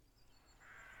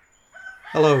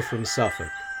Hello from Suffolk,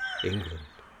 England,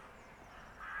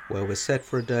 where we're set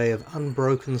for a day of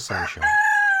unbroken sunshine,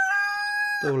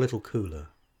 though a little cooler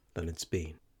than it's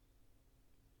been.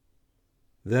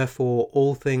 Therefore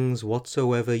all things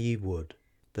whatsoever ye would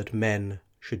that men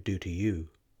should do to you,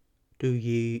 do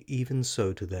ye even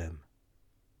so to them.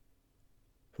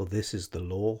 For this is the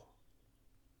law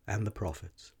and the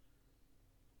prophets.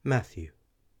 Matthew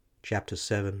chapter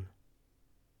 7,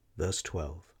 verse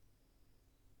 12.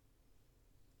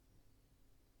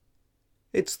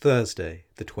 It's Thursday,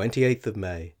 the 28th of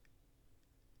May,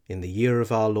 in the year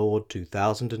of our Lord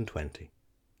 2020.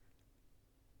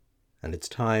 And it's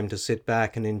time to sit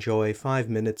back and enjoy 5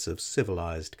 minutes of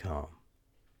civilized calm.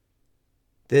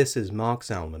 This is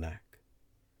Mark's Almanac,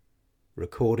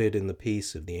 recorded in the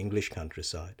peace of the English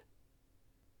countryside.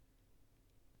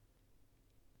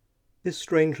 This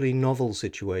strangely novel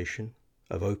situation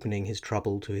of opening his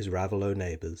trouble to his Raveloe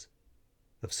neighbours,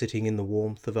 of sitting in the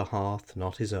warmth of a hearth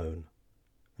not his own,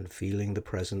 and feeling the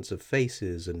presence of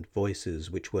faces and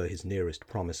voices which were his nearest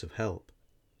promise of help,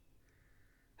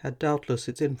 had doubtless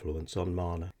its influence on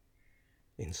Marna,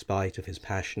 in spite of his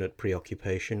passionate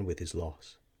preoccupation with his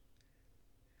loss.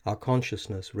 Our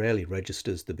consciousness rarely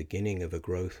registers the beginning of a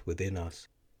growth within us,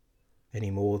 any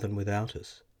more than without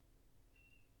us.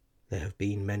 There have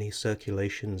been many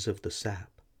circulations of the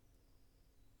sap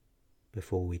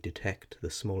before we detect the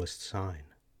smallest sign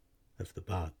of the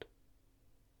bud.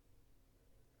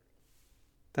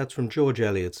 That's from George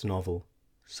Eliot's novel,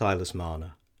 Silas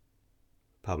Marner,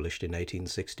 published in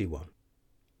 1861.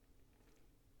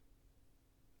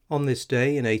 On this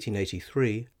day in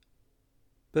 1883,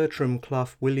 Bertram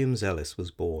Clough Williams Ellis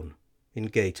was born in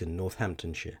Gayton,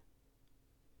 Northamptonshire.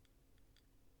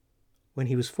 When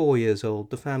he was 4 years old,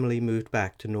 the family moved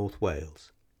back to North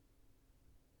Wales.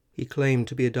 He claimed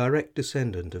to be a direct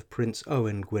descendant of Prince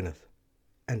Owen Gwynedd,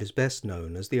 and is best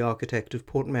known as the architect of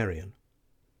Portmeirion,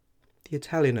 the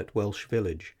Italianate Welsh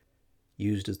village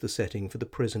used as the setting for the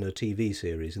Prisoner TV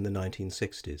series in the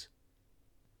 1960s.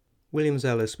 Williams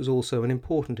Ellis was also an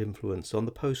important influence on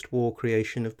the post-war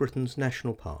creation of Britain's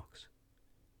national parks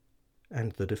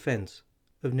and the defence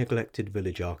of neglected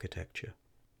village architecture.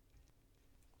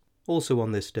 Also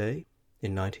on this day,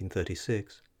 in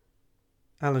 1936,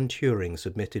 Alan Turing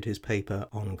submitted his paper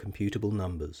on computable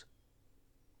numbers,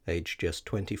 aged just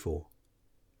 24.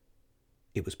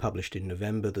 It was published in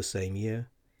November the same year,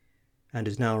 and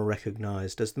is now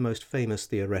recognised as the most famous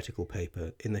theoretical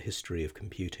paper in the history of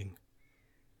computing.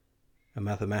 A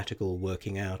mathematical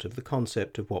working out of the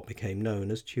concept of what became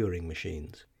known as Turing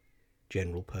machines,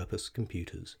 general-purpose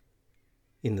computers.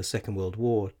 In the Second World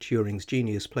War, Turing's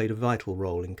genius played a vital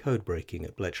role in code-breaking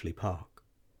at Bletchley Park,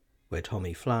 where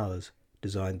Tommy Flowers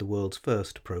designed the world's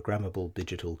first programmable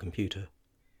digital computer,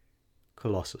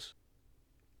 Colossus.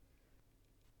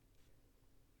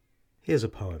 Here's a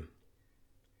poem,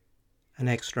 an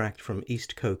extract from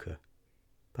East Coker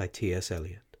by T.S.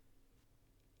 Eliot.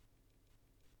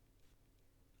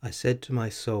 I said to my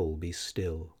soul, be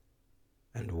still,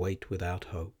 and wait without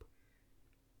hope.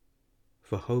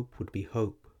 For hope would be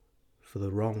hope for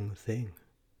the wrong thing.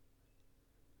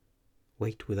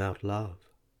 Wait without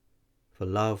love, for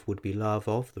love would be love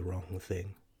of the wrong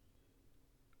thing.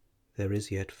 There is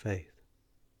yet faith,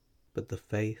 but the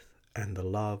faith and the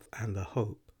love and the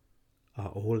hope are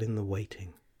all in the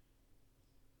waiting.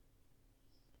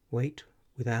 Wait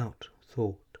without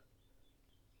thought,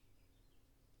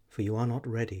 for you are not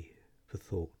ready for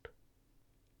thought.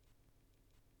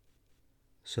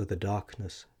 So the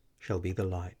darkness shall be the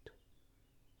light,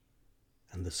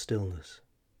 and the stillness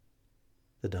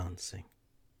the dancing.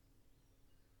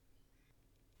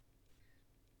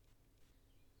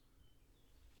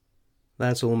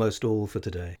 That's almost all for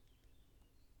today.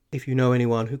 If you know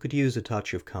anyone who could use a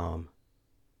touch of calm,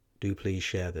 do please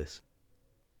share this.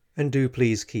 And do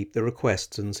please keep the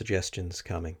requests and suggestions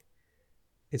coming.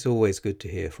 It's always good to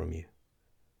hear from you.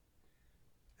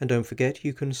 And don't forget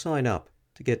you can sign up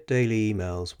to get daily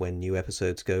emails when new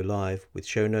episodes go live with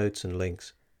show notes and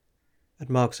links at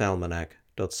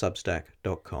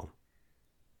marksalmanac.substack.com.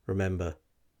 Remember,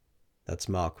 that's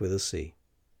Mark with a C.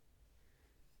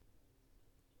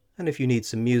 And if you need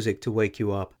some music to wake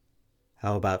you up,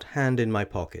 how about Hand in My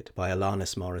Pocket by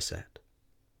Alanis Morissette?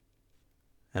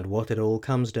 And what it all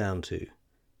comes down to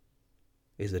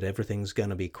is that everything's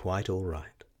gonna be quite all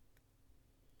right.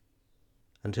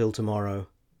 Until tomorrow,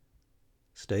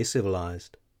 stay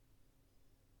civilized,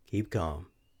 keep calm,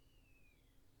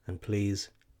 and please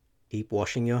keep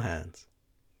washing your hands.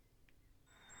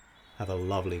 Have a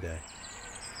lovely day.